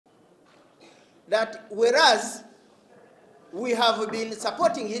that whereas we have been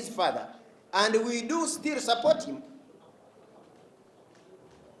supporting his father, and we do still support him,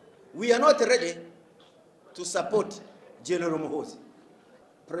 we are not ready to support General Muhoozi,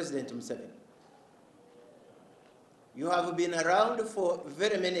 President Museveni. You have been around for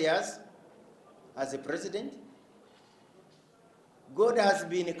very many years as a president. God has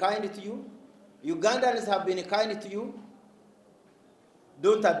been kind to you. Ugandans have been kind to you.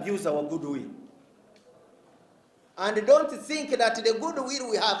 Don't abuse our goodwill. And don't think that the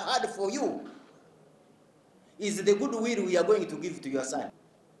goodwill we have had for you is the goodwill we are going to give to your son.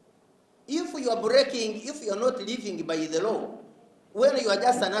 If you are breaking, if you are not living by the law, when you are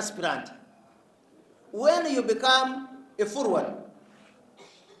just an aspirant, when you become a full one,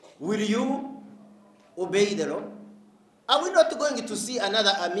 will you obey the law? Are we not going to see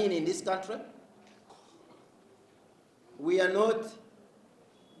another Amin in this country? We are not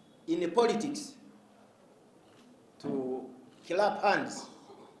in politics to clap hands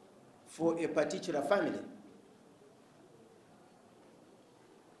for a particular family.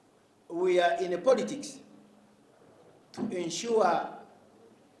 We are in politics to ensure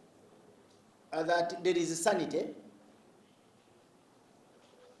that there is sanity.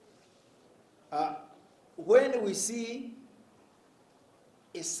 When we see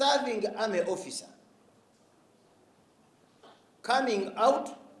a serving army officer coming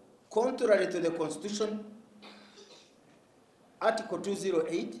out contrary to the Constitution, Article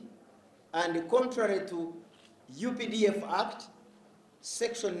 208, and contrary to UPDF Act,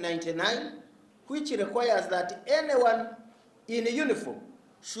 Section 99, which requires that anyone in uniform,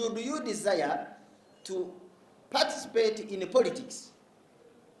 should you desire to participate in politics,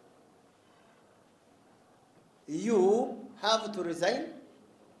 you have to resign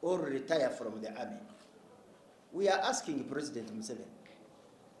or retire from the army. We are asking President Museveni,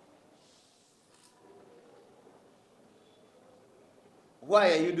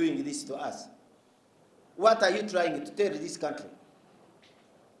 why are you doing this to us? What are you trying to tell this country?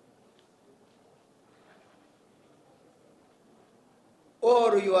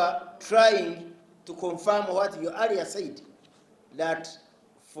 Or you are trying to confirm what you earlier said, that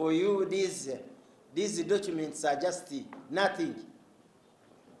for you these documents are just nothing.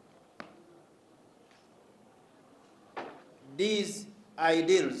 These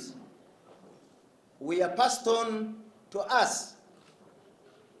ideals were passed on to us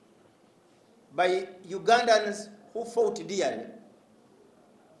by Ugandans who fought dearly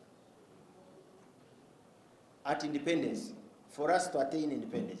at independence, for us to attain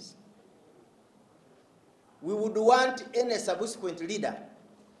independence. We would want any subsequent leader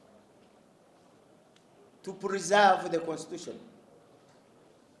to preserve the Constitution.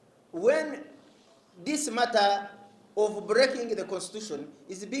 When this matter of breaking the Constitution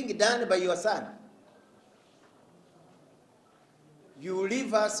is being done by your son, you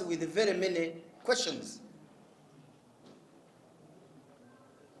leave us with very many questions.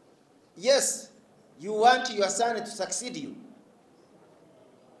 Yes, you want your son to succeed you,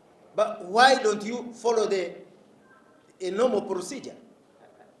 but why don't you follow a normal procedure?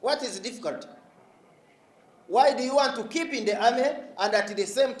 What is difficult? Why do you want to keep in the army and at the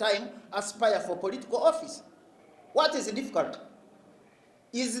same time aspire for political office? What is difficult?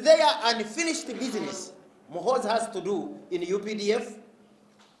 Is there unfinished business Muhoozi has to do in UPDF?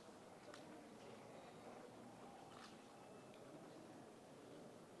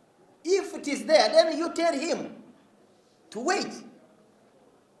 If it is there, then you tell him to wait.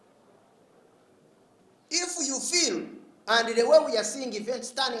 If you feel, and the way we are seeing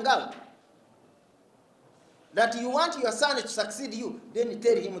events turning out, that you want your son to succeed you, then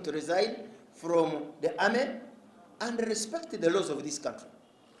tell him to resign from the army and respect the laws of this country.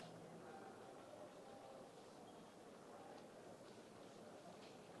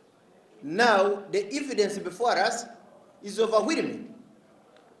 Now, the evidence before us is overwhelming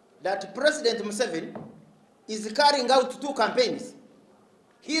that President Museveni is carrying out two campaigns: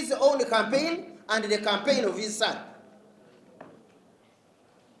 his own campaign and the campaign of his son.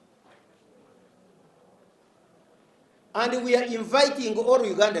 And we are inviting all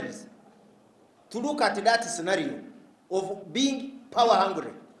Ugandans to look at that scenario of being power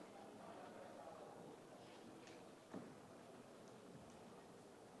hungry.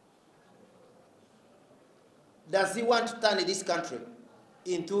 Does he want to turn this country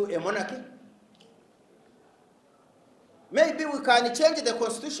into a monarchy? Maybe we can change the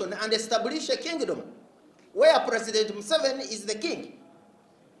constitution and establish a kingdom where President Museveni is the king.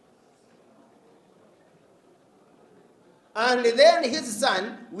 And then his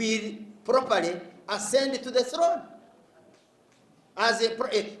son will properly ascend to the throne as a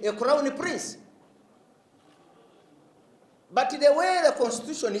crown prince But the way the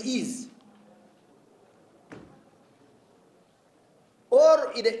constitution is,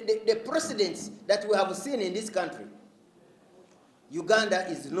 or the precedents that we have seen in this country, Uganda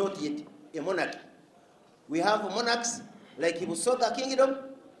is not yet a monarchy. We have monarchs like Busoga Kingdom.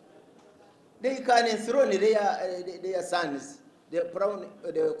 They can enthrone their sons, the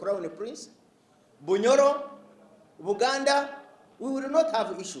crown prince. Bunyoro, Buganda, we will not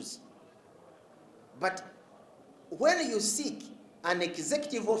have issues. But when you seek an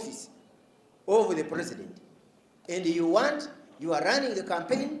executive office over the president, and you are running a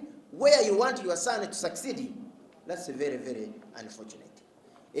campaign where you want your son to succeed, that's very, very unfortunate.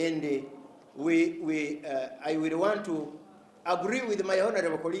 And I will want to agree with my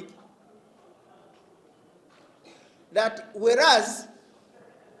honorable colleague that whereas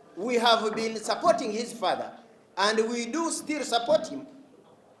we have been supporting his father, and we do still support him,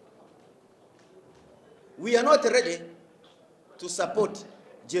 we are not ready to support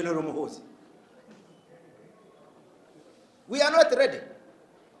General Muhoozi. We are not ready.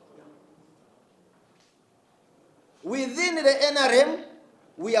 Within the NRM,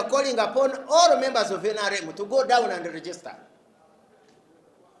 we are calling upon all members of NRM to go down and register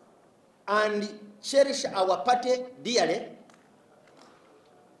and cherish our party dearly,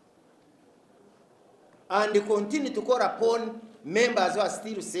 and continue to call upon members who are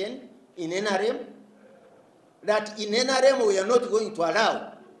still sane in NRM that in NRM we are not going to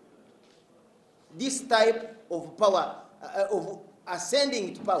allow this type of power, of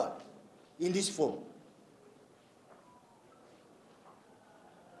ascending to power in this form.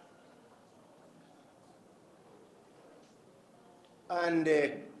 And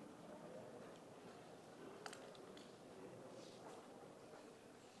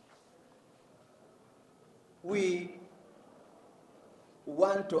we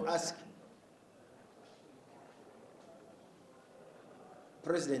want to ask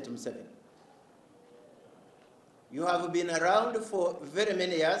President Museveni, you have been around for very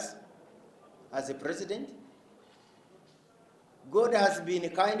many years as a president. God has been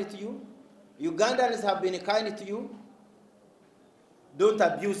kind to you. Ugandans have been kind to you. Don't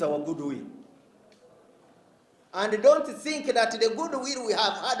abuse our goodwill. And don't think that the goodwill we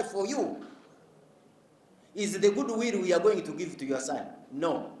have had for you is the goodwill we are going to give to your son.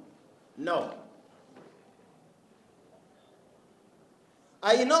 No. No.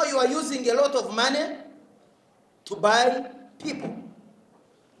 I know you are using a lot of money to buy people.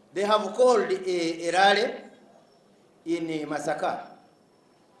 They have called a rally in Masaka.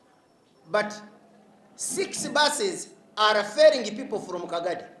 But 6 buses are ferrying people from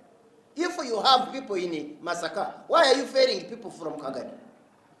Kagadi. If you have people in Masaka, why are you ferrying people from Kagadi?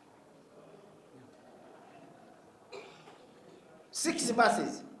 6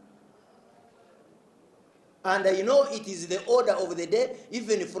 buses. And you know it is the order of the day,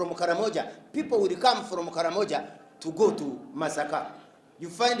 even from Karamoja. People will come from Karamoja to go to Masaka. You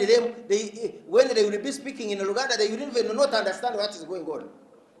find them, when they will be speaking in Luganda, they will even not understand what is going on.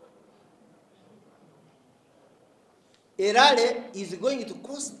 A rally is going to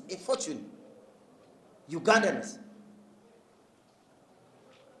cost a fortune. Ugandans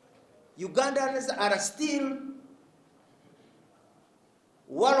are still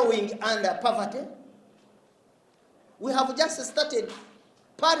wallowing under poverty. We have just started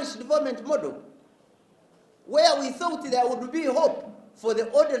parish development model where we thought there would be hope for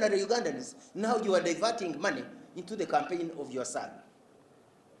the ordinary Ugandans. Now you are diverting money into the campaign of your son.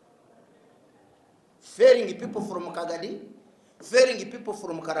 Ferrying people from Kagadi, ferrying people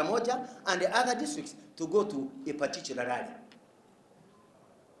from Karamoja and the other districts to go to a particular rally.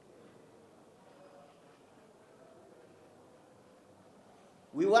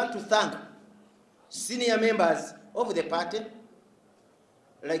 We want to thank senior members of the party,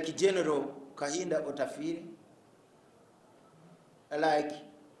 like General Kahinda Otafiri, like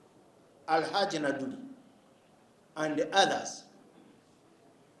Alhaji Naduli, and others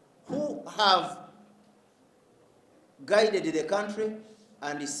who have guided the country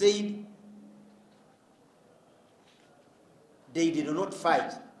and said they did not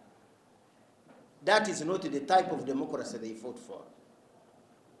fight. That is not the type of democracy they fought for.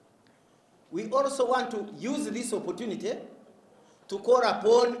 We also want to use this opportunity to call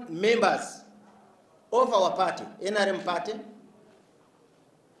upon members of our party, NRM party,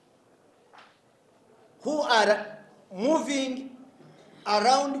 who are moving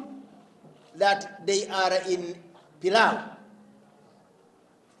around that they are in Pilau.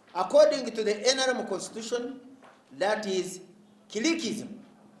 According to the NRM constitution, that is Kilikism.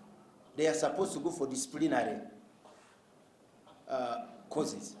 They are supposed to go for disciplinary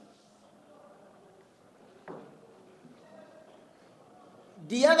causes.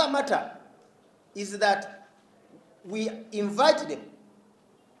 The other matter is that we invite them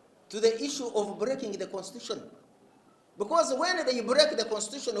to the issue of breaking the Constitution. Because when they break the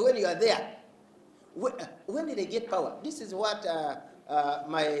Constitution, when you are there, when they get power, this is what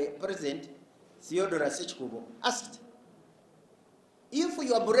my president, Theodore Sechkubo, asked. If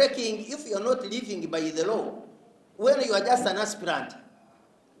you are breaking, if you are not living by the law, when you are just an aspirant,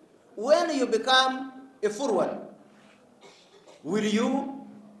 when you become a full one, will you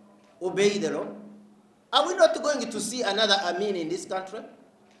obey the law? Are we not going to see another Amin in this country?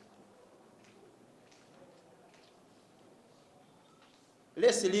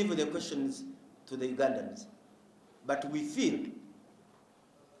 Let's leave the questions to the Ugandans. But we feel,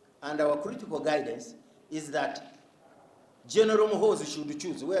 and our critical guidance is that General Muhoozi should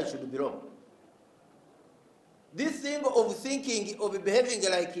choose where should belong. This thing of thinking, of behaving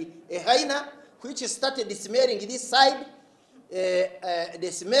like a hyena, which started smelling this side, the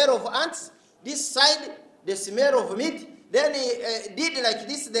smell of ants, this side, the smell of meat, then he did like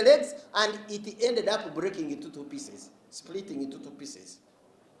this, the legs, and it ended up breaking into two pieces, splitting into two pieces.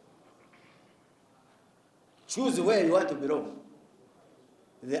 Choose where you want to belong,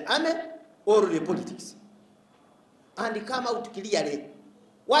 the army or the politics, and come out clearly.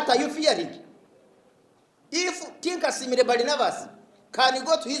 What are you fearing? If Tinka Simile Balinavas can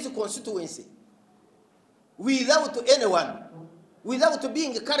go to his constituency without anyone, without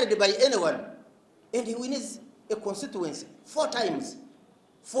being carried by anyone, and he wins a constituency 4 times,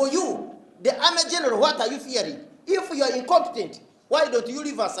 for you, the army general, what are you fearing? If you are incompetent, why don't you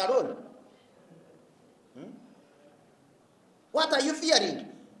leave us alone? What are you fearing?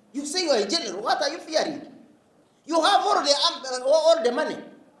 You say you are a general, what are you fearing? You have all the money.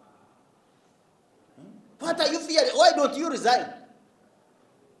 What are you fearing? Why don't you resign?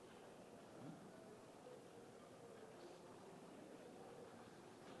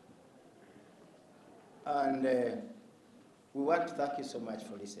 And we want to thank you so much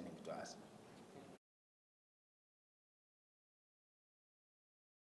for listening to us.